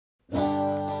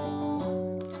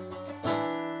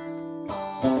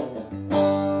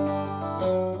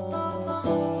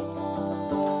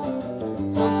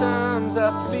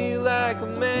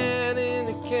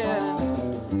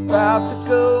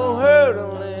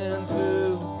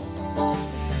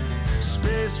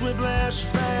blast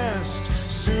fast,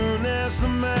 soon as the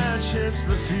match hits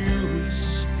the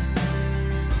fuse.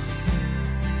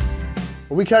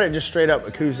 Well, we cut it just straight up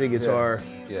acoustic guitar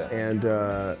and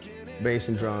bass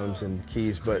and drums and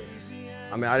keys, but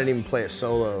I mean, I didn't even play it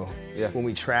solo. When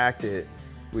we tracked it,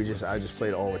 I just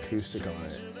played all acoustic on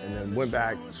it, and then went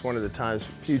back. It's one of the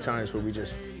few times where we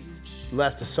just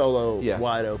left the solo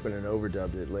wide open and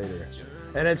overdubbed it later.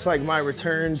 And it's like my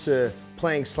return to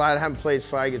playing slide. I haven't played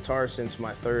slide guitar since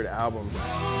my third album.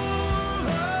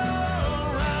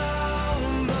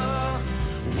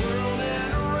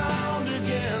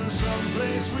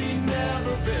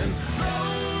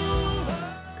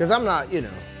 Because I'm not,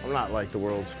 I'm not like the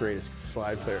world's greatest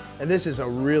slide player. And this is a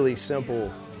really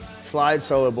simple slide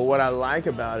solo, but what I like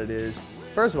about it is,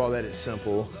 first of all, that it's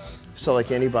simple. So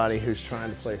like anybody who's trying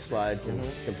to play slide can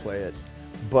play it.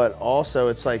 But also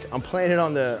it's like, I'm playing it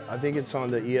on I think it's on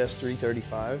the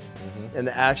ES335, and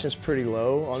the action's pretty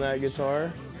low on that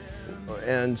guitar.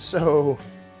 And so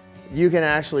you can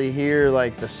actually hear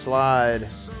like the slide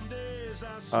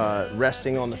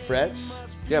resting on the frets.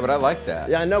 Yeah, but I like that.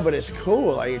 Yeah, I know, but it's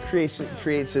cool. Like it creates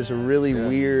this really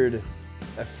weird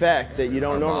effect that you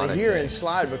don't normally hear in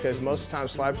slide, because most of the time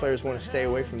slide players want to stay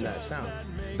away from that sound.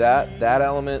 That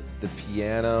element, the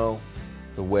piano,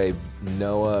 the way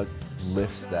Noah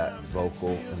lifts that vocal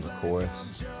in the chorus,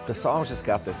 the song's just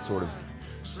got this sort of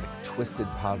like, twisted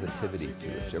positivity to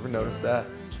it. Did you ever notice that?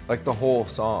 Like the whole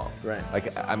song. Right.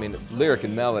 Like, I mean, lyric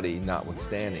and melody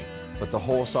notwithstanding, but the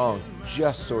whole song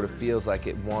just sort of feels like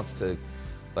it wants to,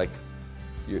 like,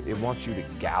 it wants you to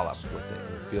gallop with it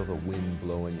and feel the wind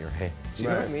blow in your hair. Do you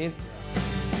know what I mean?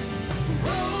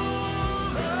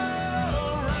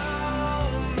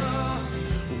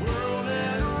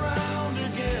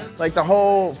 Like the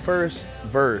whole first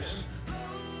verse,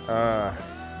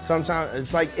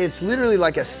 sometimes it's literally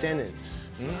like a sentence.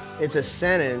 It's a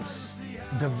sentence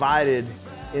divided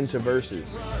into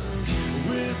verses.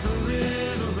 With a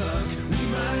little luck, we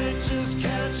might just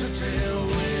catch a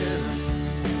tailwind.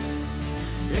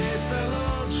 Hey,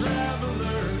 fellow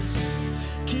traveler,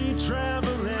 keep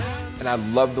traveling. And I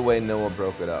love the way Noah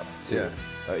broke it up too.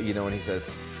 You know, when he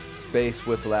says, space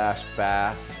whiplash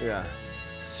fast.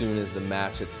 Soon as the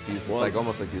match hits the fuse, it's like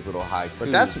almost like these little haikus.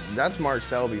 But that's Mark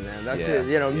Selby, man. That's it.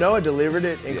 You know, Noah delivered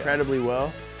it incredibly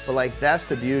well, but like that's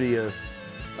the beauty of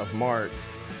Mark,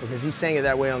 because he sang it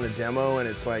that way on the demo, and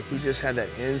it's like he just had that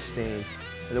instinct,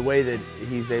 and the way that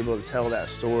he's able to tell that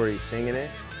story singing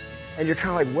it, and you're kind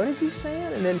of like, what is he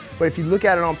saying? And then, but if you look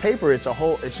at it on paper, it's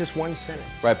just one sentence.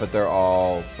 Right, but they're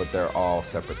all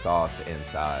separate thoughts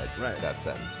inside that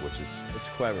sentence, which is it's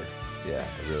clever. Yeah,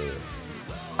 it really is.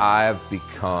 I've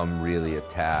become really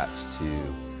attached to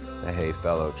the Hey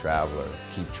Fellow Traveler,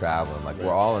 keep traveling. Like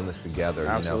we're all in this together.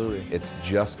 Absolutely. You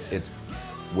know?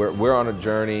 We're on a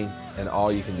journey, and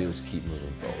all you can do is keep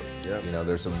moving forward. You know,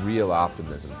 there's a real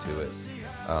optimism to it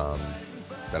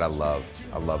that I love.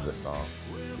 I love this song.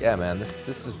 Yeah, man,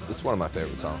 it's one of my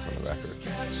favorite songs on the record.